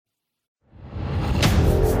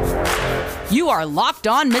You are Locked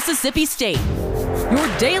On Mississippi State,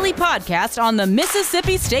 your daily podcast on the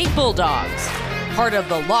Mississippi State Bulldogs, part of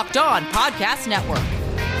the Locked On Podcast Network,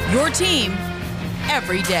 your team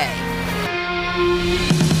every day.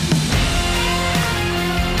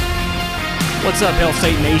 What's up, Hail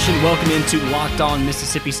State Nation? Welcome into Locked On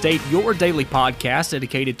Mississippi State, your daily podcast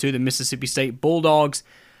dedicated to the Mississippi State Bulldogs.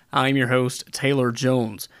 I'm your host, Taylor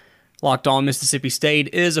Jones. Locked On Mississippi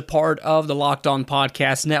State is a part of the Locked On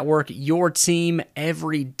Podcast Network, your team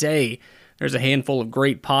every day. There's a handful of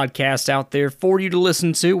great podcasts out there for you to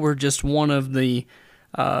listen to. We're just one of the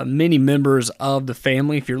many members of the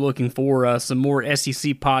family. If you're looking for some more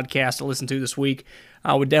SEC podcasts to listen to this week,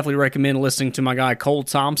 I would definitely recommend listening to my guy Cole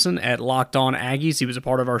Thompson at Locked On Aggies. He was a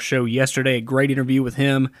part of our show yesterday. A great interview with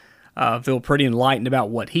him. Feel pretty enlightened about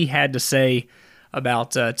what he had to say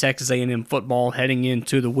about Texas A&M football heading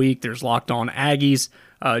into the week. There's Locked On Aggies.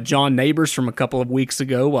 John Neighbors from a couple of weeks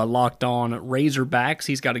ago, Locked On Razorbacks.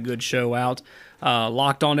 He's got a good show out.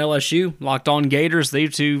 Locked On LSU, Locked On Gators. They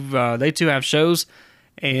too have shows,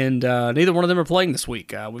 and neither one of them are playing this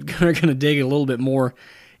week. We're going to dig a little bit more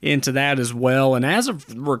into that as well. And as of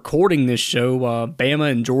recording this show,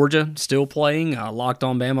 Bama and Georgia still playing. Locked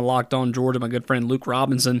On Bama, Locked On Georgia. My good friend Luke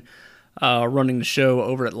Robinson running the show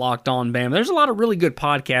over at Locked On Bama. There's a lot of really good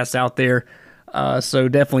podcasts out there, so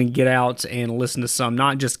definitely get out and listen to some,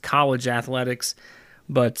 not just college athletics,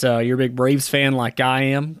 but you're a big Braves fan like I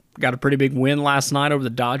am. Got a pretty big win last night over the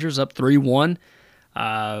Dodgers, up 3-1.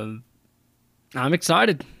 I'm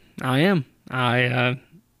excited. I am. A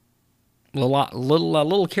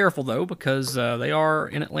little careful, though, because they are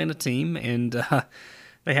an Atlanta team, and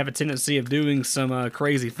they have a tendency of doing some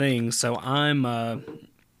crazy things. So I'm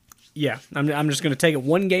just going to take it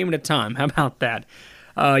one game at a time. How about that?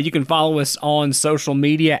 You can follow us on social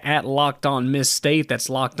media at Locked On Miss State. That's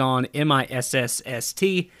Locked On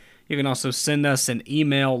MISSST. You can also send us an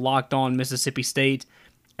email,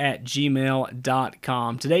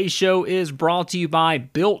 lockedonmississippistate@gmail.com. Today's show is brought to you by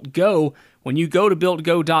Built Go. When you go to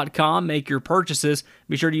BuiltGo.com, make your purchases,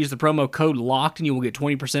 be sure to use the promo code LOCKED and you will get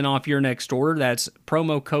 20% off your next order. That's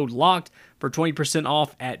promo code LOCKED for 20%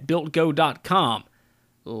 off at BuiltGo.com.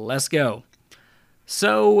 Let's go.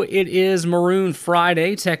 So it is Maroon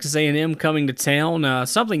Friday, Texas A&M coming to town.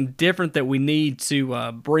 Something different that we need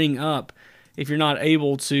to bring up if you're not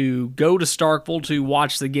able to go to Starkville to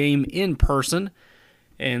watch the game in person.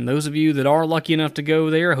 And those of you that are lucky enough to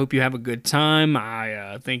go there, I hope you have a good time.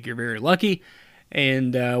 I think you're very lucky.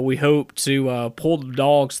 And we hope to pull the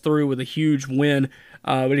Dogs through with a huge win.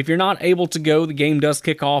 But if you're not able to go, the game does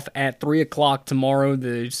kick off at 3 o'clock tomorrow.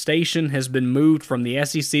 The station has been moved from the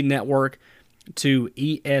SEC network to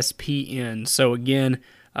ESPN. So again,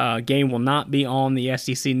 game will not be on the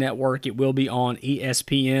SEC network. It will be on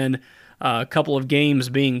ESPN. A couple of games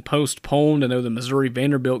being postponed. I know the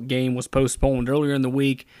Missouri-Vanderbilt game was postponed earlier in the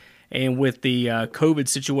week, and with the COVID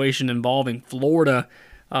situation involving Florida,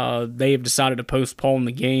 they have decided to postpone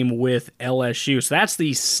the game with LSU. So that's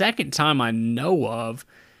the second time I know of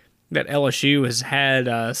that LSU has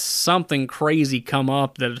had something crazy come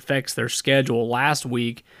up that affects their schedule. Last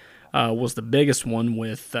week was the biggest one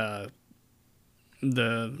with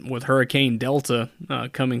Hurricane Delta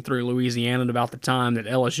coming through Louisiana at about the time that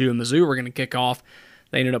LSU and Mizzou were going to kick off.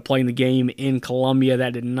 They ended up playing the game in Columbia.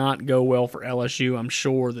 That did not go well for LSU. I'm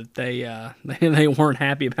sure that they weren't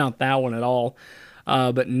happy about that one at all.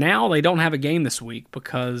 But now they don't have a game this week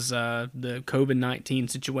because the COVID-19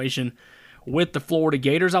 situation with the Florida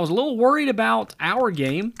Gators. I was a little worried about our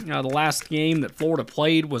game. The last game that Florida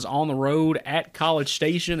played was on the road at College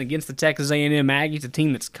Station against the Texas A&M Aggies, a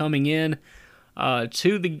team that's coming in to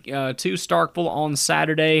Starkville on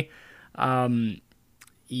Saturday.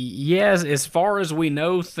 Yes, as far as we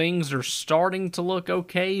know, things are starting to look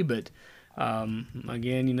okay, but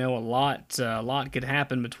again, a lot could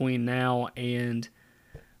happen between now and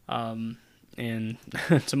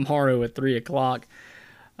tomorrow at 3 o'clock.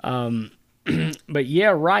 But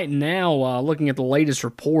yeah, right now, looking at the latest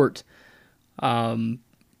report,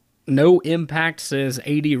 no impact, says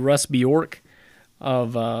AD Russ Bjork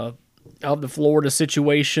of the Florida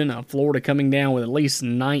situation. Florida coming down with at least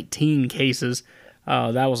 19 cases.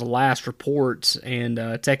 That was the last report, and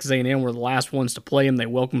Texas A&M were the last ones to play them. They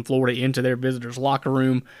welcomed Florida into their visitors' locker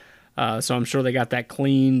room, so I'm sure they got that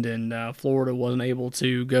cleaned, and Florida wasn't able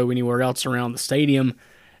to go anywhere else around the stadium,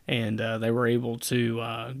 and they were able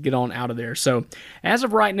to get on out of there. So as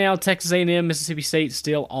of right now, Texas A&M, Mississippi State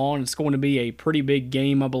still on. It's going to be a pretty big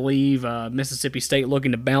game, I believe. Mississippi State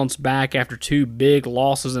looking to bounce back after two big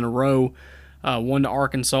losses in a row, one to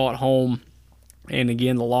Arkansas at home, and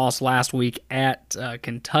again the loss last week at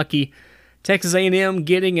Kentucky. Texas A&M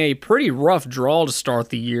getting a pretty rough draw to start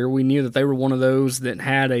the year. We knew that they were one of those that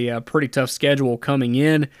had a pretty tough schedule coming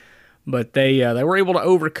in, but they were able to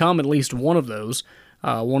overcome at least one of those.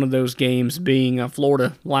 One of those games being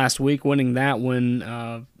Florida last week, winning that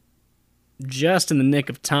one just in the nick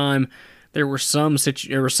of time. There were some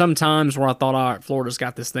times where I thought, all right, Florida's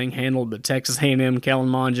got this thing handled, but Texas A&M, Kellen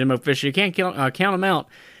Mond, Jimbo Fisher, you can't count them out,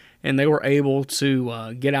 and they were able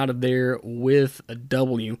to get out of there with a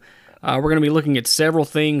W. We're going to be looking at several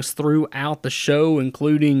things throughout the show,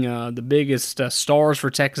 including the biggest stars for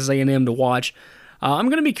Texas A&M to watch. I'm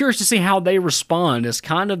going to be curious to see how they respond. It's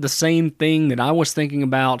kind of the same thing that I was thinking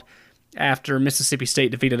about after Mississippi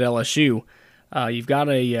State defeated LSU. You've got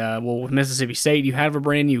with Mississippi State, you have a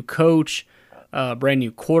brand new coach, a brand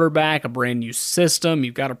new quarterback, a brand new system.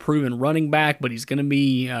 You've got a proven running back, but he's going to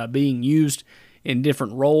be being used in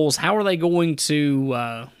different roles. How are they going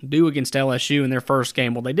to do against LSU in their first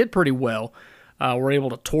game? Well, they did pretty well. Were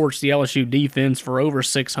able to torch the LSU defense for over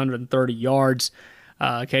 630 yards.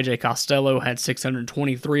 KJ Costello had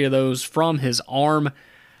 623 of those from his arm,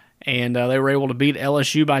 and they were able to beat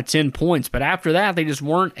LSU by 10 points. But after that, they just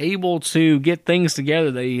weren't able to get things together.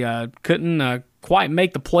 They couldn't quite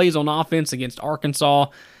make the plays on offense against Arkansas,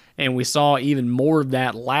 and we saw even more of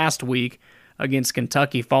that last week against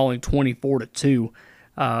Kentucky, falling 24-2.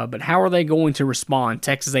 But how are they going to respond?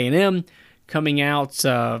 Texas A&M coming out,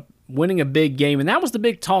 winning a big game, and that was the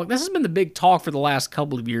big talk. This has been the big talk for the last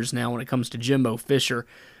couple of years now when it comes to Jimbo Fisher.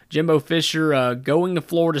 Jimbo Fisher going to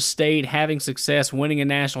Florida State, having success, winning a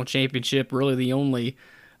national championship. Really the only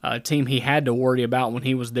team he had to worry about when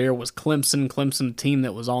he was there was Clemson. Clemson, a team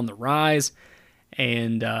that was on the rise,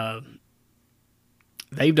 and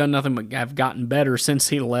they've done nothing but have gotten better since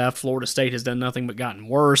he left. Florida State has done nothing but gotten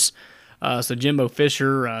worse. So Jimbo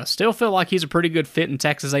Fisher still feel like he's a pretty good fit in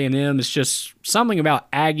Texas A&M. It's just something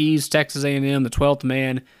about Aggies, Texas A&M, the 12th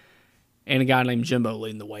man, and a guy named Jimbo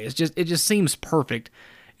leading the way. It just seems perfect,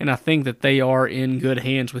 and I think that they are in good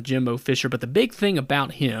hands with Jimbo Fisher. But the big thing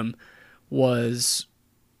about him was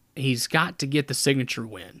he's got to get the signature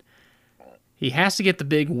win. He has to get the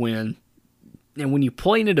big win, and when you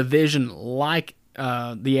play in a division like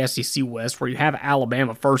the SEC West, where you have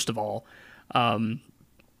Alabama, first of all,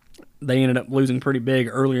 they ended up losing pretty big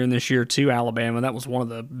earlier in this year to Alabama. That was one of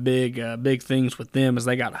the big things with them, as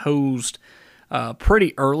they got hosed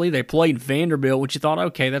pretty early. They played Vanderbilt, which you thought,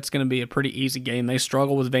 okay, that's going to be a pretty easy game. They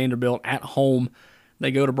struggle with Vanderbilt at home. They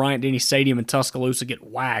go to Bryant-Denny Stadium in Tuscaloosa, get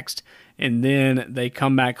waxed, and then they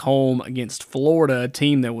come back home against Florida, a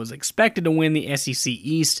team that was expected to win the SEC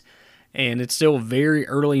East, and it's still very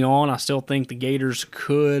early on. I still think the Gators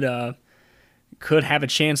could have a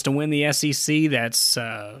chance to win the SEC. That's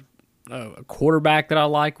a quarterback that I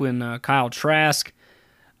like when Kyle Trask,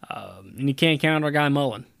 and you can't count our guy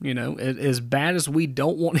Mullen. You know, as bad as we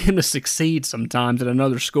don't want him to succeed sometimes at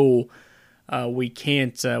another school, we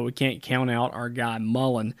can't count out our guy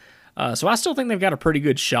Mullen. So I still think they've got a pretty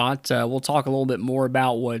good shot. We'll talk a little bit more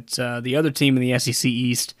about what the other team in the SEC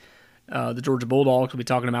East, the Georgia Bulldogs. We'll be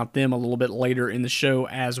talking about them a little bit later in the show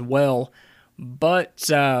as well. But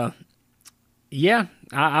yeah,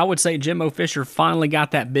 I would say Jimbo Fisher finally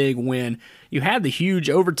got that big win. You had the huge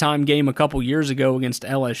overtime game a couple years ago against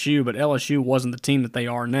LSU, but LSU wasn't the team that they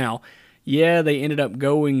are now. Yeah, they ended up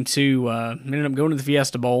going to the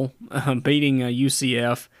Fiesta Bowl, beating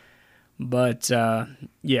UCF. But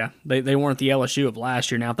yeah, they weren't the LSU of last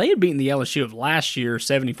year. Now, if they had beaten the LSU of last year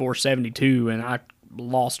 74-72, and I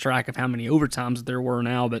lost track of how many overtimes there were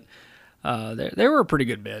now, but they were a pretty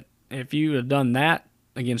good bit. If you had done that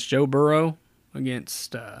against Joe Burrow,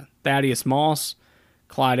 against Thaddeus Moss,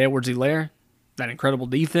 Clyde Edwards-Helaire, that incredible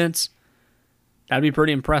defense, that'd be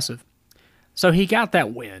pretty impressive. So he got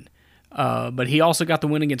that win. But he also got the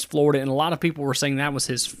win against Florida, and a lot of people were saying that was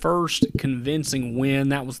his first convincing win.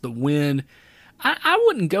 That was the win. I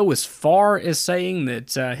wouldn't go as far as saying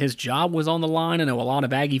that his job was on the line. I know a lot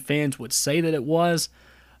of Aggie fans would say that it was,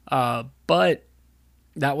 but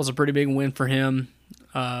that was a pretty big win for him.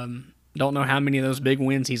 Don't know how many of those big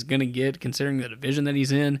wins he's going to get, considering the division that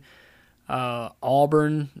he's in.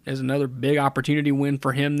 Auburn is another big opportunity win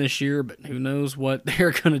for him this year, but who knows what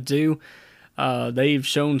they're going to do. They've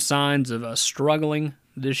shown signs of struggling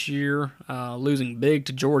this year, losing big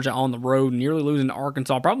to Georgia on the road, nearly losing to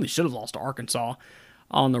Arkansas. Probably should have lost to Arkansas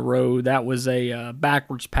on the road. That was a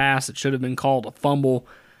backwards pass. It should have been called a fumble,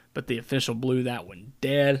 but the official blew that one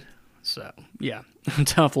dead. So, yeah,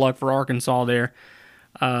 tough luck for Arkansas there.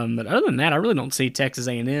 But other than that, I really don't see Texas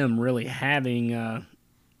A&M really having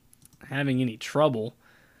any trouble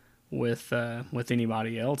with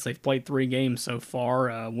anybody else. They've played 3 games so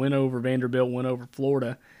far, win over Vanderbilt, win over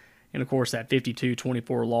Florida, and of course that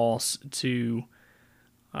 52-24 loss to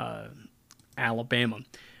Alabama.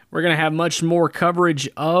 We're going to have much more coverage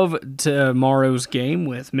of tomorrow's game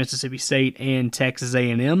with Mississippi State and Texas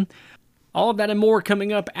A&M. All of that and more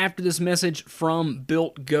coming up after this message from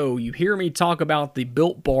Built Go. You hear me talk about the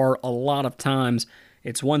Built Bar a lot of times.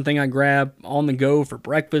 It's one thing I grab on the go for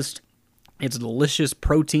breakfast. It's a delicious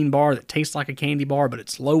protein bar that tastes like a candy bar, but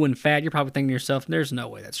it's low in fat. You're probably thinking to yourself, there's no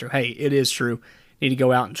way that's true. Hey, it is true. You need to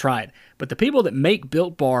go out and try it. But the people that make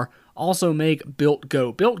Built Bar also make Built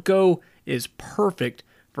Go. Built Go is perfect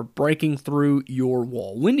for breaking through your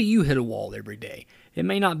wall. When do you hit a wall every day? It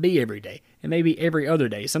may not be every day. It may be every other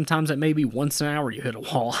day. Sometimes it may be once an hour you hit a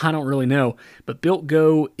wall. I don't really know. But Built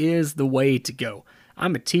Go is the way to go.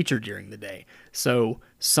 I'm a teacher during the day. So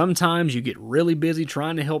sometimes you get really busy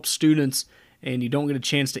trying to help students and you don't get a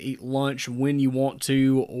chance to eat lunch when you want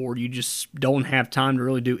to, or you just don't have time to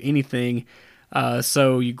really do anything.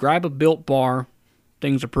 So you grab a Built Bar,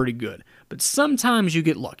 things are pretty good. But sometimes you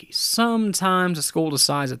get lucky. Sometimes a school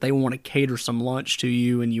decides that they want to cater some lunch to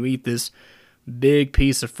you and you eat this big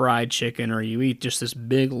piece of fried chicken or you eat just this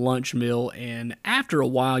big lunch meal, and after a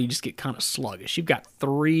while you just get kind of sluggish. You've got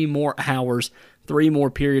 3 more hours, 3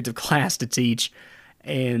 more periods of class to teach,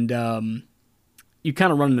 and you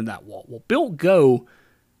kind of run into that wall. Well, Built Go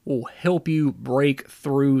will help you break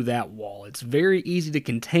through that wall. It's very easy to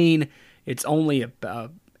contain. It's only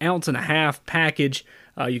an ounce and a half package.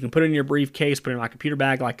 You can put it in your briefcase, put it in my computer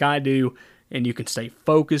bag like I do, and you can stay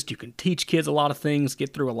focused. You can teach kids a lot of things,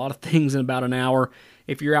 get through a lot of things in about an hour.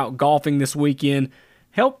 If you're out golfing this weekend,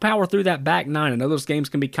 help power through that back 9. I know those games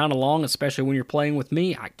can be kind of long, especially when you're playing with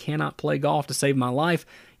me. I cannot play golf to save my life.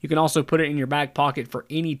 You can also put it in your back pocket for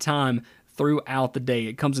any time throughout the day.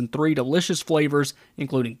 It comes in 3 delicious flavors,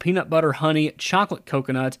 including peanut butter, honey, chocolate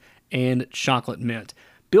coconut, and chocolate mint.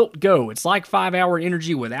 Built Go, it's like 5-hour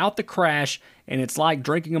energy without the crash, and it's like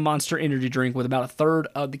drinking a Monster energy drink with about a third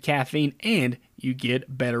of the caffeine, and you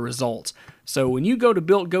get better results. So when you go to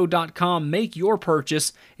BuiltGo.com, make your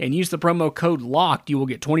purchase, and use the promo code LOCKED, you will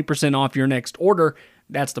get 20% off your next order.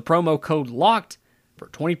 That's the promo code LOCKED for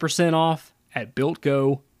 20% off at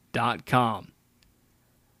BuiltGo.com.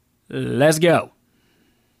 Let's go.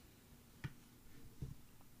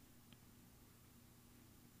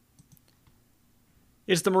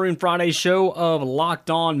 It's the Maroon Friday show of Locked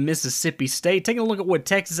On Mississippi State. Taking a look at what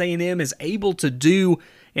Texas A&M is able to do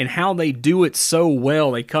and how they do it so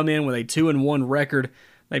well. They come in with a 2-1 record.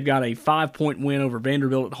 They've got a 5-point win over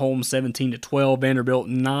Vanderbilt at home, 17-12. Vanderbilt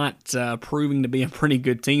not proving to be a pretty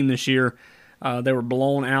good team this year. They were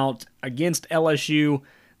blown out against LSU.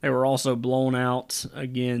 They were also blown out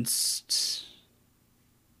against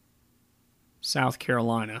South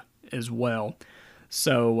Carolina as well.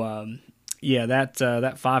 So, yeah, that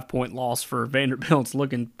 5-point loss for Vanderbilt's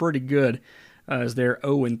looking pretty good as they're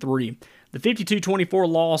 0-3. The 52-24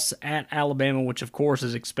 loss at Alabama, which of course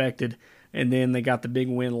is expected, and then they got the big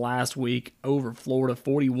win last week over Florida,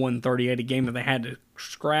 41-38, a game that they had to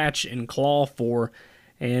scratch and claw for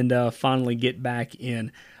and finally get back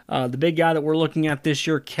in. The big guy that we're looking at this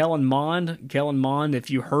year, Kellen Mond. Kellen Mond, if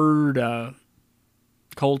you heard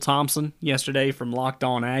Cole Thompson yesterday from Locked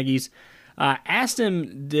On Aggies, asked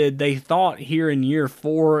him, did they thought here in year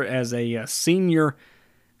 4 as a senior,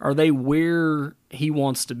 are they where he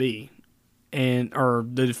wants to be? And or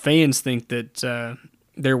the fans think that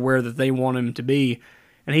they're where that they want him to be?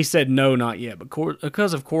 And he said, no, not yet.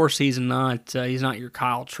 Because of course he's not your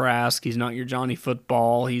Kyle Trask, he's not your Johnny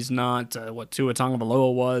Football, he's not what Tua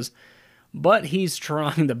Tagovailoa was, but he's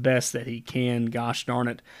trying the best that he can. Gosh darn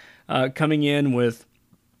it, coming in with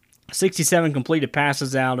 67 completed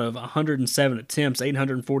passes out of 107 attempts,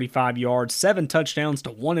 845 yards, 7 touchdowns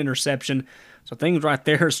to 1 interception. So things right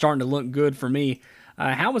there are starting to look good for me.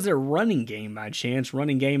 How was their running game by chance?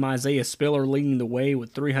 Running game, Isaiah Spiller leading the way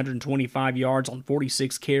with 325 yards on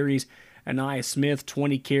 46 carries. Aniyah Smith,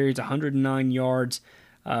 20 carries, 109 yards.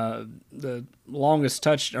 The longest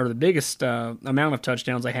the biggest amount of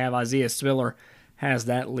touchdowns they have, Isaiah Spiller has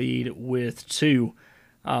that lead with 2.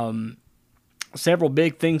 Several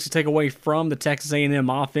big things to take away from the Texas A&M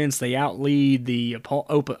offense. They outlead the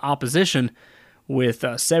opposition with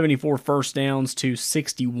 74 first downs to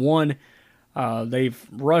 61. They've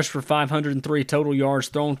rushed for 503 total yards,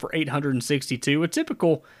 thrown for 862. A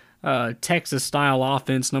typical Texas-style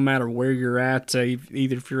offense, no matter where you're at,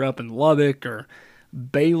 either if you're up in Lubbock or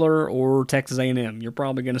Baylor or Texas A&M. You're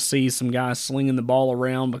probably going to see some guys slinging the ball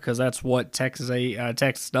around because that's what Texas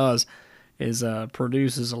does.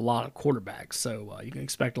 Produces a lot of quarterbacks, so you can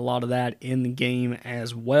expect a lot of that in the game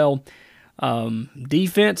as well.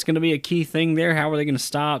 Defense going to be a key thing there. How are they going to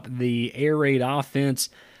stop the air raid offense?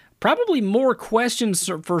 probably more questions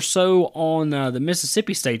for so on the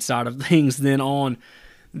Mississippi State side of things than on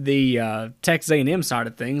the Texas A&M side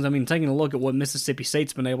of things. I mean, taking a look at what Mississippi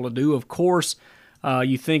State's been able to do, of course,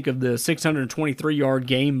 you think of the 623-yard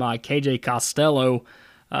game by KJ Costello.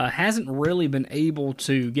 Hasn't really been able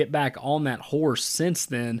to get back on that horse since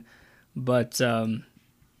then, but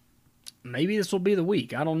maybe this will be the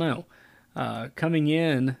week. I don't know. Coming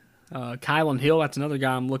in, Kylan Hill, that's another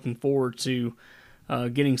guy I'm looking forward to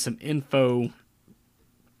getting some info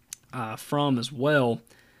from as well.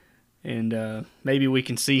 And maybe we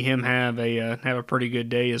can see him have a pretty good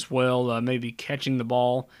day as well, maybe catching the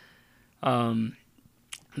ball.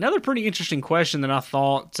 Another pretty interesting question that I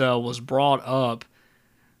thought was brought up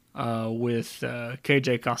with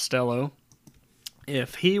KJ Costello.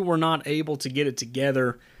 If he were not able to get it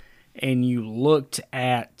together and you looked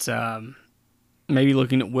at maybe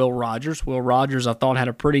looking at Will Rogers. Will Rogers, I thought, had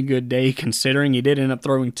a pretty good day considering he did end up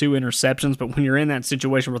throwing 2 interceptions, but when you're in that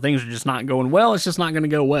situation where things are just not going well, it's just not going to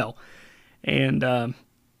go well. And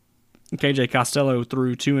KJ Costello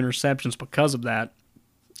threw 2 interceptions because of that.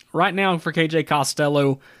 Right now for KJ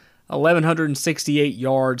Costello, 1,168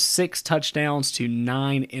 yards, 6 touchdowns to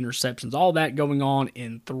 9 interceptions. All that going on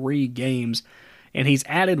in 3 games. And he's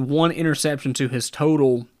added 1 interception to his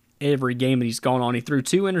total every game that he's gone on. He threw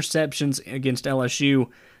 2 interceptions against LSU,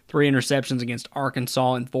 3 interceptions against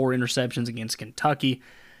Arkansas, and 4 interceptions against Kentucky.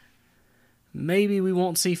 Maybe we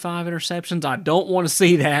won't see 5 interceptions. I don't want to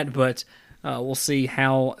see that, but we'll see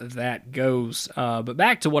how that goes. But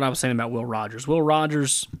back to what I was saying about Will Rogers. Will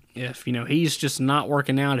Rogers, if he's just not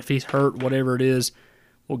working out, if he's hurt, whatever it is,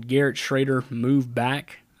 will Garrett Schrader move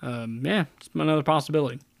back? Yeah, it's another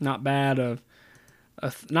possibility. Not bad of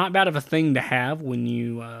a thing to have when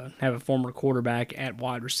you have a former quarterback at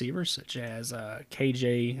wide receiver, such as that's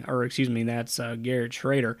Garrett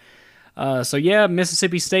Schrader. So yeah,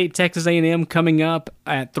 Mississippi State, Texas A&M coming up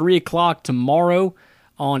at 3:00 tomorrow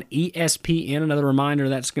on ESPN. Another reminder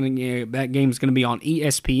that game is going to be on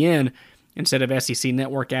ESPN instead of SEC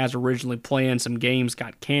Network as originally planned. Some games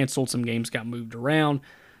got canceled, some games got moved around.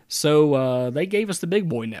 So they gave us the Big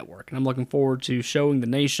Boy Network, and I'm looking forward to showing the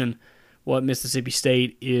nation what Mississippi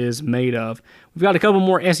State is made of. We've got a couple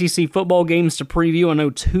more SEC football games to preview. I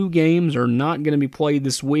know 2 games are not going to be played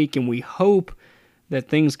this week, and we hope that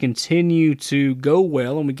things continue to go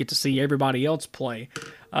well and we get to see everybody else play.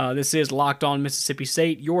 This is Locked On Mississippi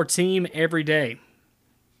State, your team every day.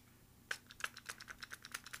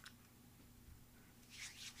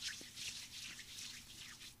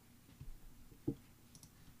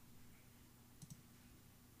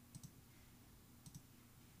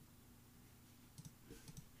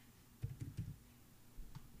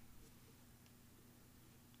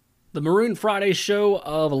 The Maroon Friday show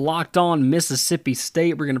of Locked On Mississippi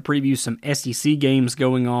State. We're going to preview some SEC games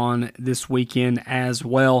going on this weekend as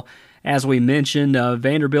well. As we mentioned,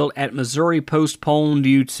 Vanderbilt at Missouri postponed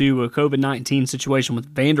due to a COVID-19 situation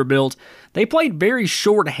with Vanderbilt. They played very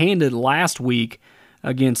short-handed last week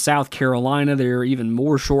against South Carolina. They're even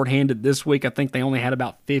more short-handed this week. I think they only had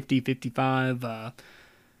about 55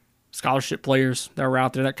 scholarship players that were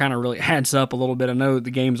out there. That kind of really adds up a little bit. I know the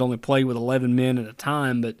game's only played with 11 men at a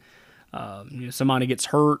time, but somebody gets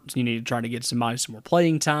hurt, you need to try to get somebody some more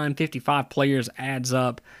playing time. 55 players adds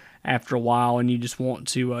up after a while, and you just want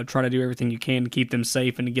to try to do everything you can to keep them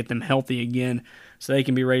safe and to get them healthy again so they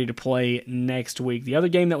can be ready to play next week. The other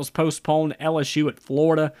game that was postponed, LSU at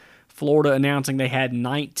Florida. Florida announcing they had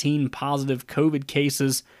 19 positive COVID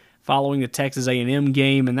cases following the Texas A&M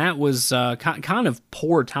game, and that was kind of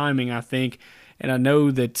poor timing, I think. And I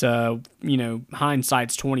know that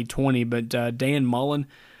hindsight's 20/20, but Dan Mullen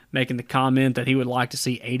making the comment that he would like to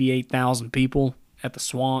see 88,000 people at the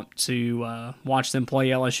Swamp to watch them play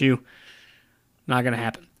LSU. Not going to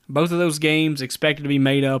happen. Both of those games expected to be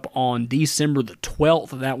made up on December the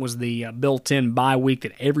 12th. That was the built-in bye week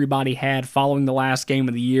that everybody had following the last game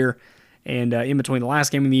of the year and in between the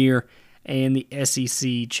last game of the year and the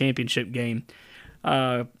SEC championship game.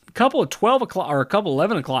 A couple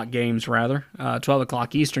 11 o'clock games, 12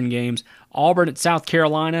 o'clock Eastern games. Auburn at South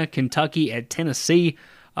Carolina, Kentucky at Tennessee.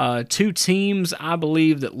 2 teams, I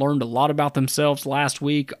believe, that learned a lot about themselves last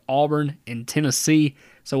week, Auburn and Tennessee.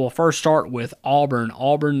 So we'll first start with Auburn.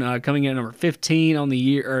 Auburn coming in at number 15 on the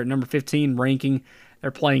year, or number 15 ranking.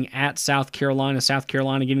 They're playing at South Carolina. South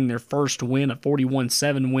Carolina getting their first win, a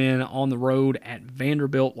 41-7 win on the road at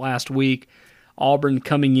Vanderbilt last week. Auburn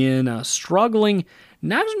coming in struggling.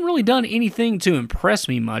 Hasn't really done anything to impress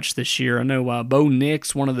me much this year. I know Bo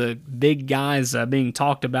Nix, one of the big guys being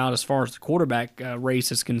talked about as far as the quarterback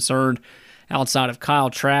race is concerned, outside of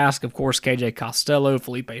Kyle Trask. Of course, KJ Costello,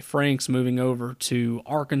 Felipe Franks moving over to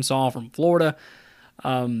Arkansas from Florida.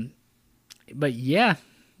 But yeah,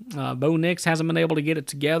 Bo Nix hasn't been able to get it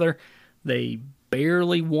together. They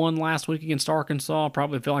barely won last week against Arkansas.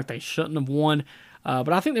 Probably feel like they shouldn't have won.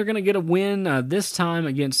 But I think they're going to get a win this time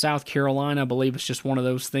against South Carolina. I believe it's just one of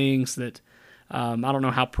those things that I don't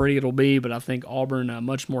know how pretty it'll be, but I think Auburn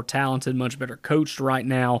much more talented, much better coached right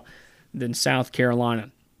now than South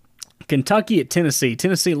Carolina. Kentucky at Tennessee.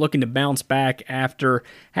 Tennessee looking to bounce back after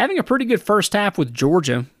having a pretty good first half with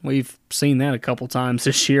Georgia. We've seen that a couple times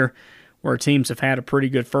this year where teams have had a pretty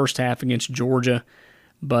good first half against Georgia,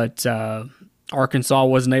 but Arkansas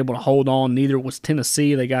wasn't able to hold on. Neither was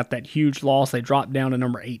Tennessee. They got that huge loss. They dropped down to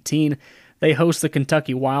number 18. They host the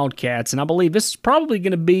Kentucky Wildcats, and I believe this is probably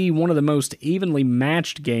going to be one of the most evenly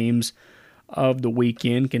matched games of the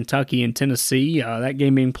weekend, Kentucky and Tennessee. That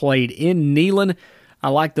game being played in Neyland. I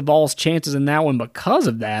like the Vols' chances in that one because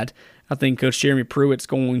of that. I think Coach Jeremy Pruitt's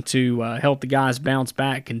going to help the guys bounce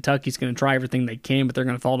back. Kentucky's going to try everything they can, but they're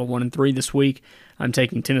going to fall to 1-3 this week. I'm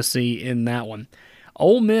taking Tennessee in that one.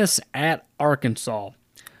 Ole Miss at Arkansas.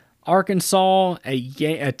 Arkansas,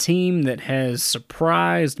 a team that has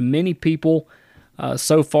surprised many people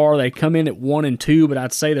so far. They come in at 1-2, but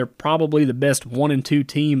I'd say they're probably the best 1-2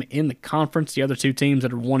 team in the conference. The other two teams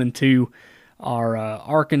that are 1-2 are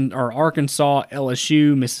Arkansas,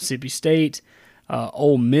 LSU, Mississippi State,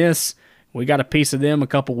 Ole Miss. We got a piece of them a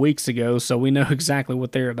couple weeks ago, so we know exactly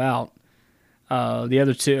what they're about. The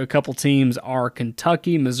other a couple teams are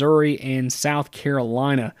Kentucky, Missouri, and South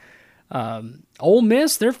Carolina. Ole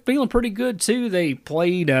Miss, they're feeling pretty good too. They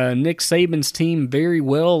played Nick Saban's team very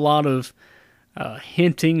well. A lot of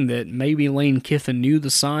hinting that maybe Lane Kiffin knew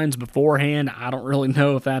the signs beforehand. I don't really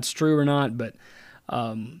know if that's true or not, but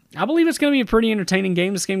I believe it's going to be a pretty entertaining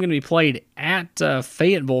game. This game is going to be played at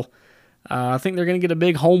Fayetteville. I think they're going to get a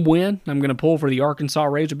big home win. I'm going to pull for the Arkansas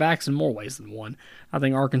Razorbacks in more ways than one. I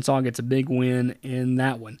think Arkansas gets a big win in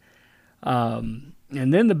that one. And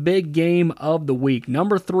then the big game of the week,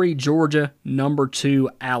 number 3, Georgia, number 2,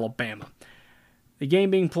 Alabama. The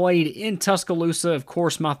game being played in Tuscaloosa. Of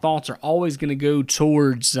course, my thoughts are always going to go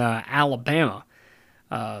towards Alabama.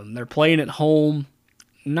 They're playing at home.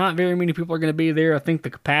 Not very many people are going to be there. I think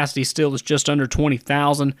the capacity still is just under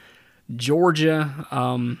 20,000. Georgia,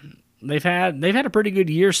 they've had a pretty good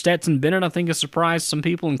year. Stetson Bennett, I think, has surprised some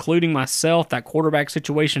people, including myself. That quarterback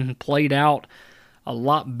situation played out a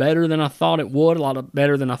lot better than I thought it would, a lot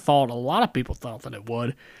better than I thought a lot of people thought that it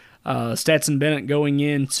would. Stetson Bennett going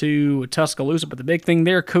into Tuscaloosa, but the big thing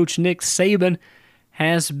there, Coach Nick Saban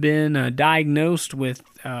has been diagnosed with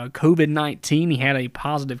COVID-19. He had a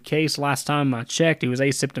positive case last time I checked. He was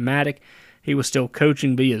asymptomatic. He was still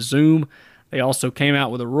coaching via Zoom. They also came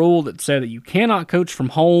out with a rule that said that you cannot coach from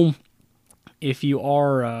home if you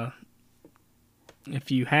have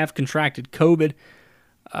contracted COVID.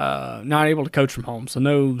 Not able to coach from home. So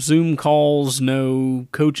no Zoom calls, no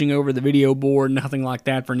coaching over the video board, nothing like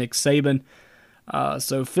that for Nick Saban.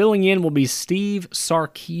 So filling in will be Steve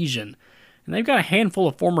Sarkisian. And they've got a handful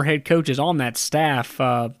of former head coaches on that staff.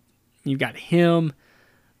 You've got him,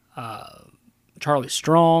 Charlie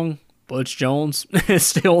Strong, Butch Jones is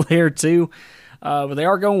still there too. But they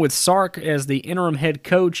are going with Sark as the interim head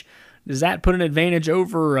coach. Does that put an advantage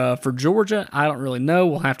over for Georgia? I don't really know.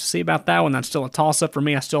 We'll have to see about that one. That's still a toss-up for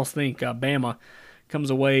me. I still think Bama comes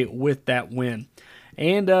away with that win.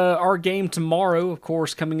 And our game tomorrow, of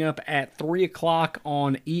course, coming up at 3 o'clock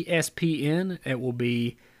on ESPN. It will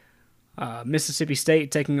be Mississippi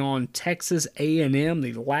State taking on Texas A&M,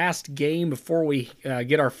 the last game before we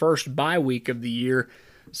get our first bye week of the year.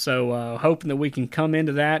 So hoping that we can come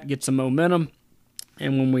into that, get some momentum,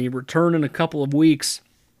 and when we return in a couple of weeks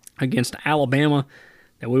against Alabama,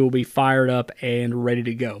 that we will be fired up and ready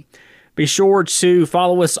to go. Be sure to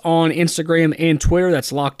follow us on Instagram and Twitter.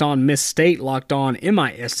 That's Locked On Miss State, Locked On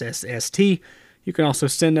MISSST. You can also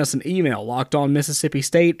send us an email,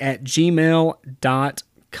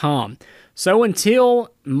 lockedonmississippistate@gmail.com. So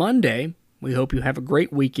until Monday, we hope you have a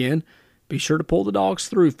great weekend. Be sure to pull the dogs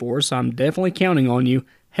through for us. I'm definitely counting on you.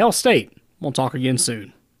 Hail State. We'll talk again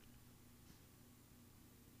soon.